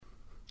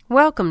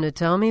Welcome to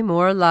Tell Me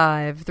More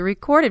Live, the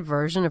recorded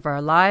version of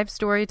our live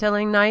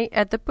storytelling night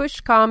at the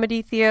Push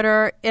Comedy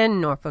Theater in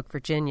Norfolk,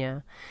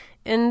 Virginia.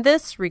 In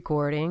this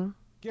recording...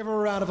 Give her a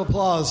round of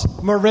applause,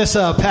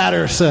 Marissa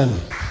Patterson.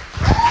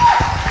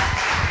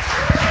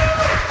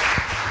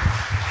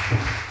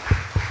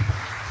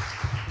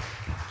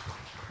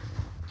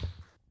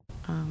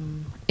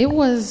 It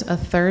was a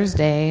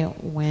Thursday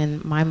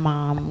when my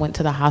mom went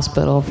to the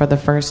hospital for the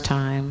first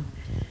time.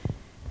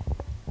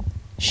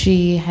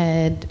 She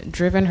had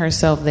driven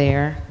herself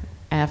there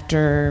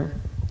after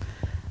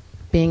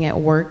being at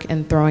work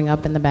and throwing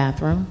up in the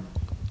bathroom.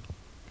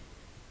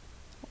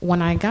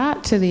 When I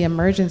got to the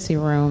emergency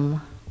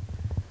room,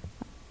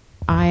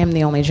 I am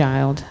the only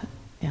child,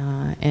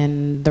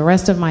 and the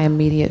rest of my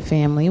immediate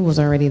family was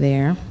already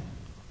there.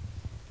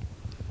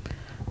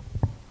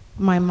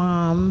 My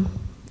mom,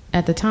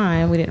 at the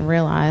time, we didn't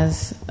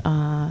realize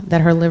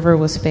that her liver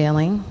was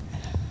failing.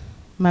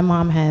 My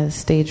mom has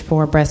stage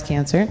 4 breast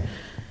cancer.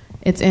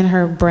 It's in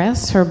her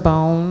breast, her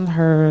bone,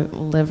 her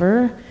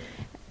liver,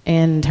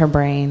 and her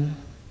brain.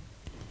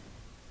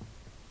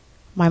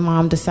 My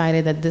mom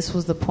decided that this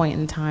was the point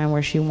in time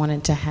where she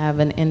wanted to have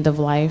an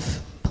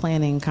end-of-life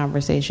planning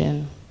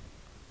conversation.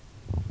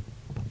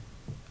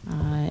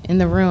 In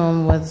the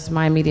room was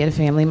my immediate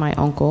family, my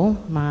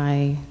uncle,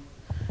 my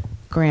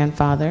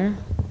grandfather,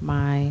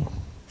 my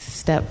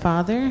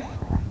stepfather,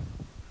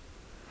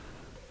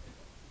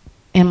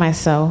 and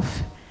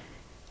myself.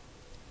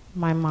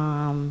 My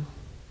mom,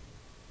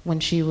 when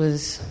she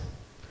was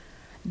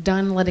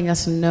done letting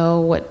us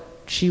know what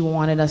she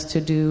wanted us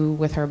to do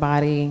with her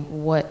body,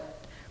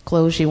 what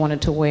clothes she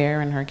wanted to wear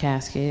in her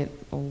casket,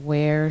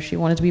 where she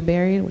wanted to be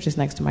buried, which is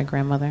next to my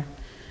grandmother,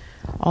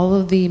 all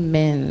of the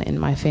men in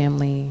my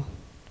family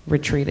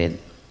retreated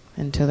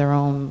into their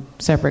own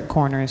separate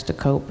corners to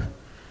cope.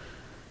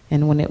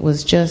 And when it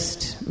was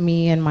just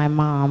me and my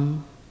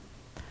mom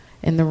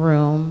in the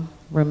room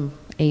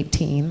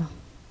 18,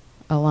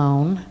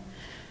 alone,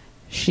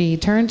 she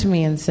turned to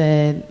me and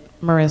said,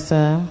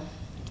 "Marissa,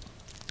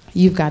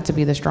 you've got to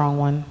be the strong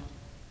one.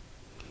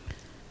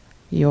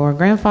 Your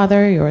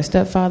grandfather, your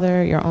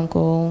stepfather, your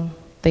uncle,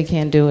 they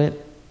can't do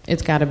it.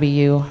 It's got to be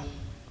you."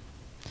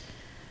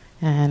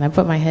 And I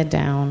put my head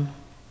down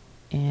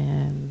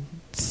and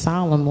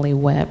solemnly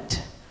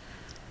wept.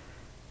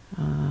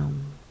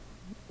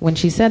 When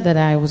she said that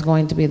I was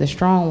going to be the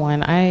strong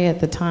one, I,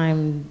 at the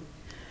time,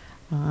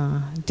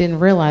 didn't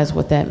realize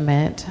what that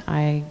meant.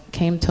 I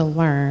came to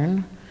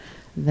learn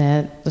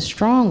that the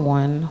strong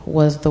one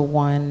was the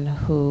one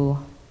who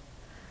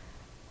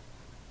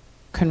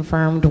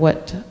confirmed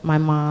what my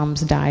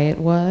mom's diet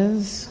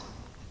was,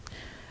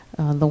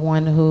 the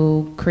one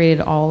who created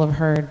all of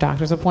her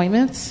doctor's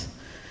appointments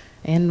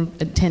and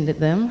attended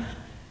them,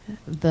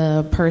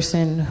 the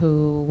person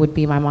who would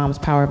be my mom's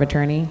power of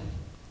attorney,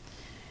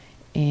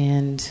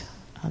 and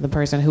the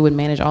person who would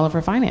manage all of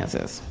her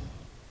finances.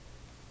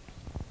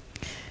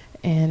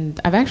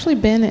 And I've actually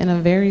been in a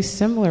very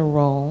similar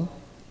role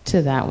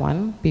to that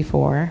one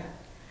before.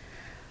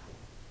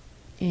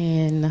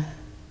 In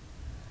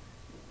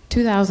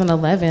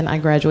 2011, I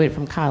graduated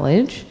from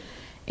college,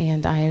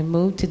 and I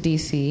moved to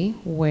DC,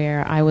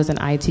 where I was an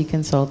IT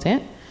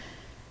consultant.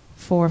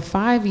 For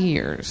 5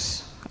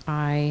 years,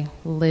 I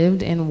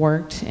lived and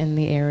worked in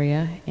the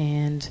area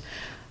and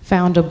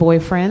found a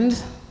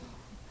boyfriend,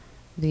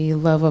 the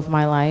love of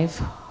my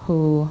life,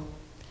 who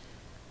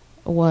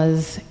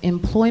was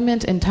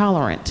employment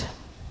intolerant.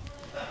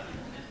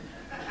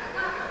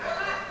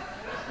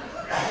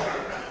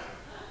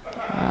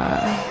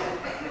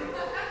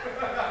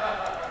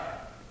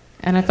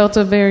 And I felt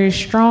a very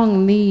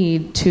strong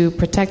need to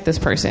protect this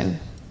person.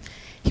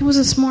 He was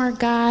a smart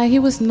guy. He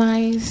was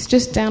nice,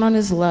 just down on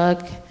his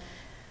luck.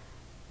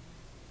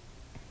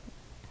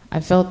 I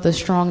felt the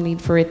strong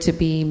need for it to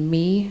be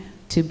me,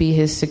 to be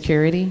his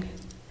security.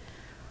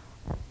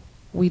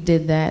 We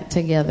did that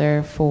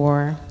together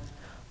for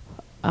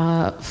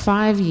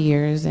 5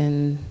 years,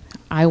 and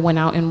I went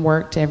out and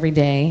worked every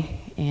day,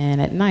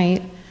 and at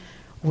night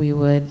we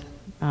would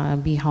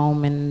be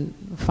home and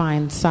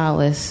find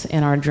solace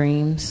in our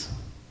dreams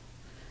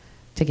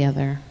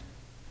together.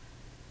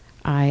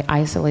 I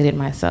isolated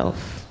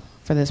myself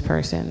for this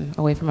person,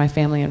 away from my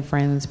family and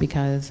friends,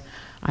 because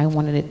I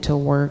wanted it to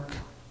work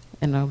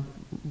in a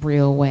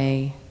real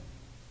way.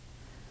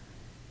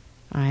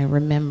 I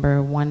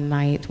remember one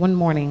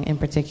morning in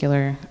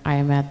particular, I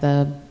am at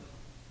the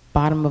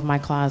bottom of my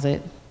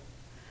closet,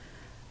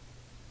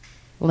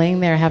 laying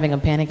there having a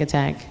panic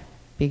attack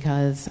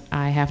because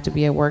I have to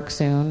be at work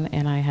soon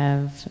and I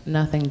have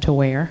nothing to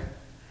wear.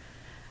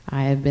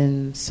 I have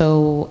been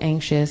so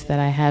anxious that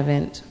I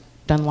haven't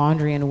done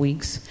laundry in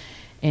weeks,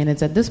 and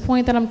it's at this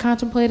point that I'm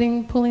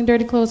contemplating pulling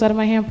dirty clothes out of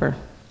my hamper.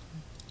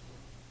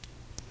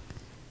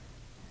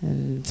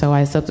 And so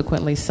I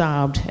subsequently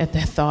sobbed at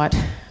that thought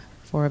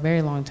for a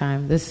very long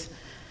time. This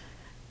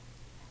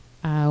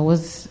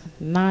was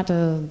not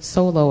a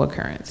solo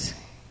occurrence.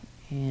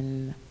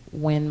 And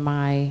when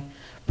my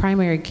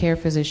primary care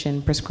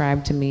physician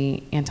prescribed to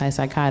me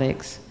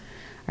antipsychotics,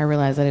 I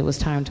realized that it was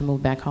time to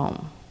move back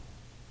home.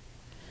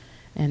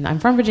 And I'm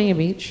from Virginia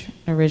Beach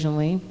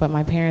originally, but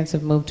my parents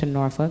have moved to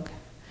Norfolk.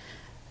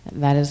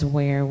 That is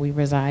where we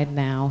reside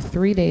now.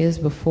 3 days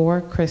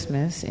before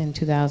Christmas in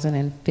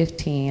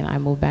 2015, I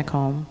moved back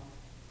home.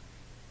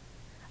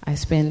 I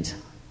spent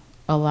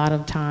a lot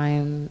of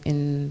time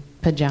in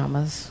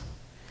pajamas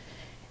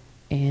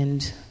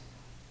and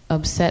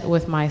upset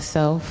with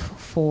myself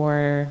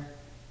for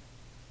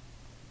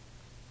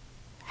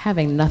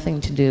having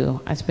nothing to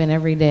do. I spent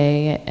every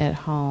day at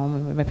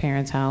home at my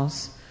parents'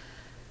 house.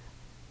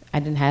 I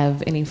didn't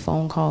have any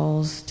phone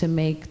calls to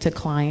make to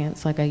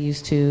clients like I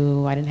used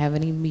to. I didn't have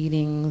any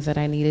meetings that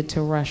I needed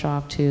to rush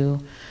off to.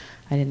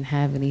 I didn't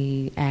have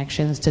any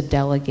actions to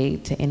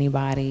delegate to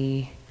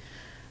anybody.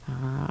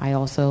 I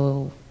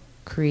also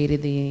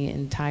created the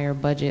entire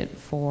budget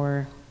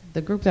for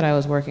the group that I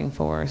was working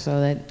for, so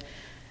that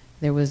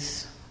there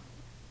was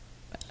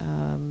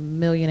 $1.5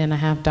 million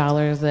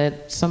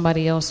that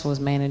somebody else was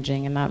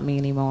managing and not me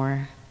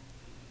anymore.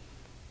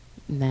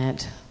 And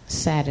that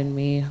saddened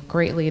me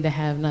greatly to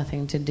have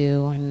nothing to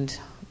do. And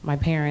my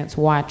parents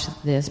watched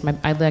this.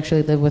 I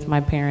actually lived with my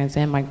parents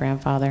and my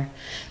grandfather.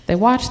 They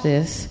watched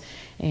this,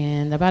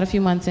 and about a few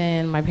months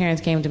in, my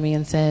parents came to me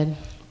and said,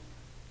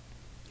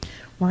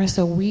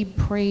 "Marissa, we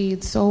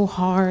prayed so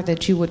hard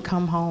that you would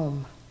come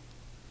home."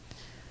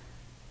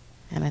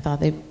 And I thought,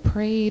 they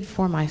prayed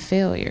for my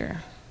failure.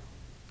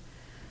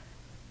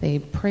 They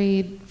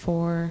prayed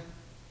for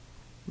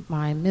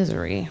my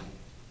misery.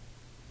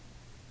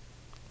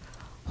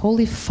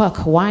 Holy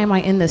fuck, why am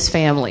I in this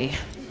family?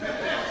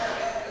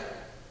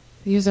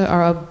 These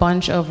are a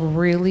bunch of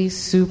really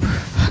super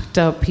fucked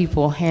up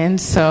people.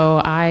 And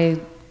so I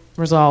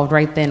resolved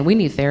right then, we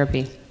need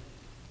therapy.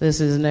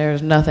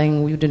 There's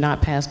nothing, we do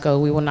not pass go.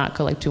 We will not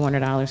collect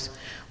 $200.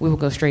 We will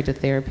go straight to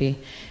therapy.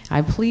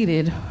 I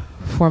pleaded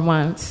for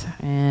months,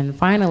 and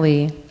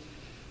finally,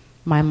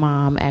 my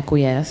mom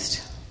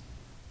acquiesced.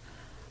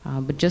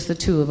 But just the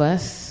two of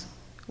us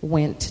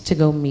went to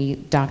go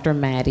meet Dr.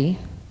 Maddie.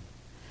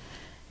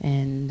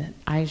 And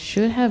I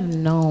should have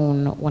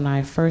known when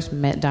I first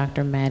met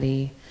Dr.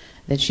 Maddie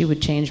that she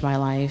would change my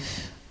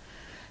life,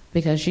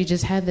 because she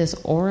just had this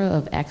aura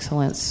of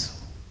excellence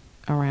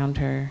around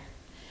her.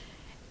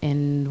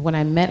 And when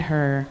I met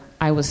her,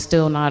 I was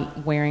still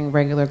not wearing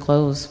regular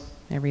clothes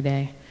every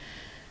day.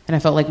 And I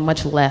felt like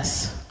much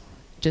less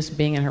just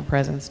being in her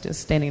presence,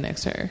 just standing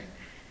next to her.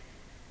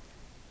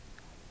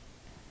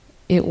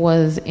 It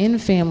was in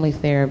family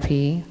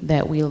therapy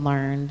that we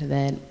learned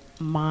that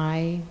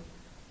my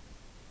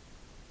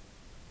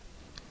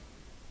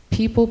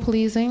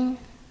people-pleasing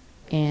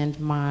and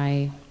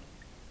my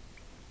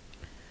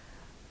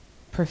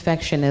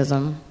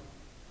perfectionism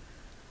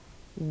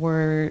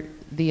were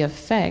the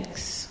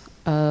effects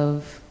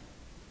of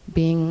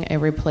being a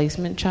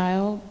replacement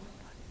child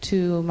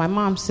to my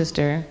mom's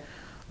sister,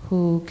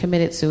 who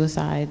committed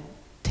suicide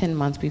 10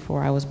 months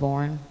before I was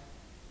born.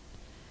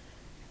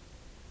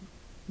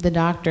 The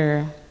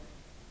doctor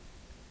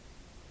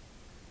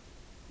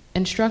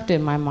instructed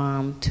my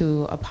mom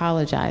to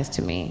apologize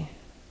to me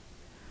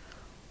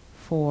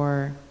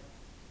for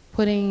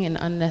putting an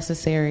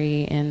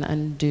unnecessary and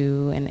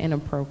undue and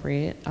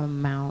inappropriate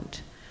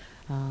amount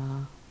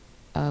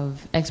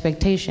of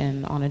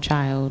expectation on a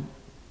child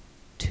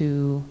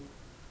to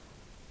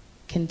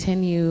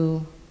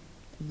continue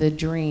the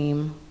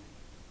dream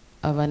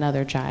of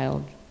another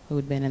child who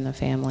had been in the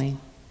family.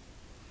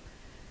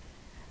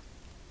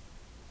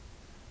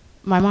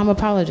 My mom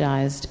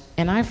apologized,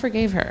 and I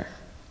forgave her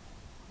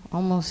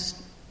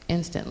almost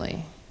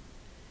instantly.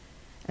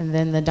 And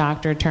then the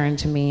doctor turned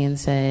to me and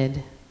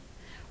said,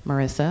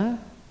 "Marissa,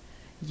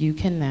 you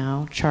can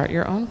now chart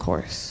your own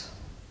course.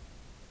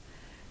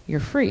 You're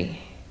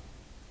free."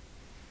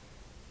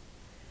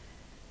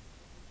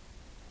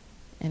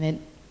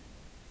 And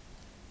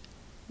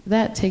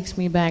that takes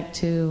me back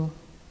to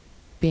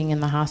being in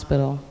the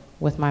hospital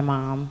with my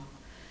mom,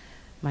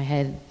 my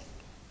head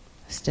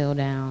still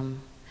down.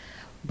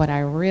 But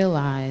I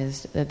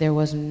realized that there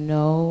was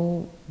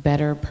no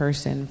better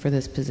person for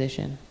this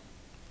position,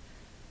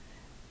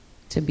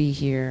 to be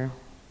here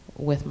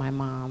with my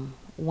mom.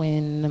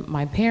 When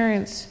my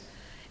parents,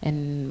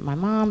 and my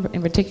mom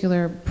in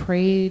particular,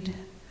 prayed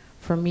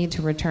for me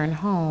to return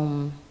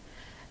home,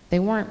 they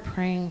weren't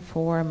praying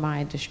for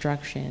my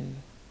destruction,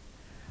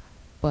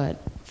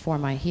 but for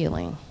my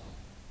healing.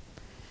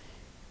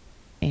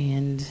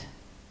 And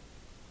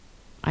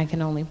I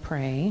can only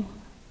pray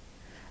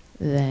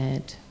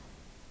that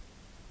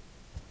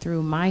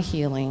through my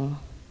healing,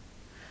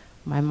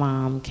 my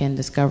mom can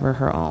discover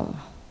her own.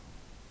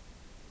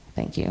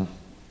 Thank you.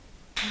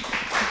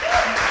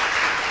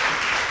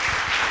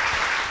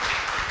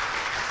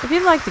 If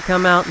you'd like to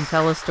come out and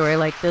tell a story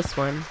like this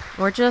one,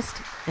 or just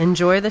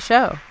enjoy the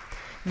show,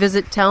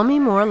 visit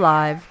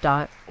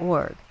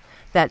tellmemorelive.org.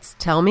 That's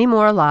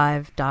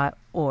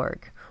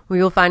tellmemorelive.org, where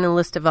you'll find a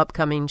list of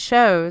upcoming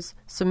shows,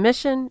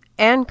 submission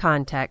and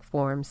contact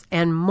forms,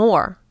 and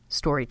more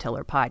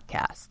Storyteller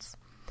podcasts.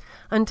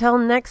 Until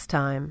next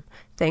time,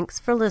 thanks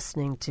for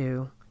listening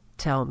to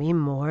Tell Me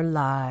More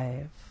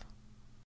Live.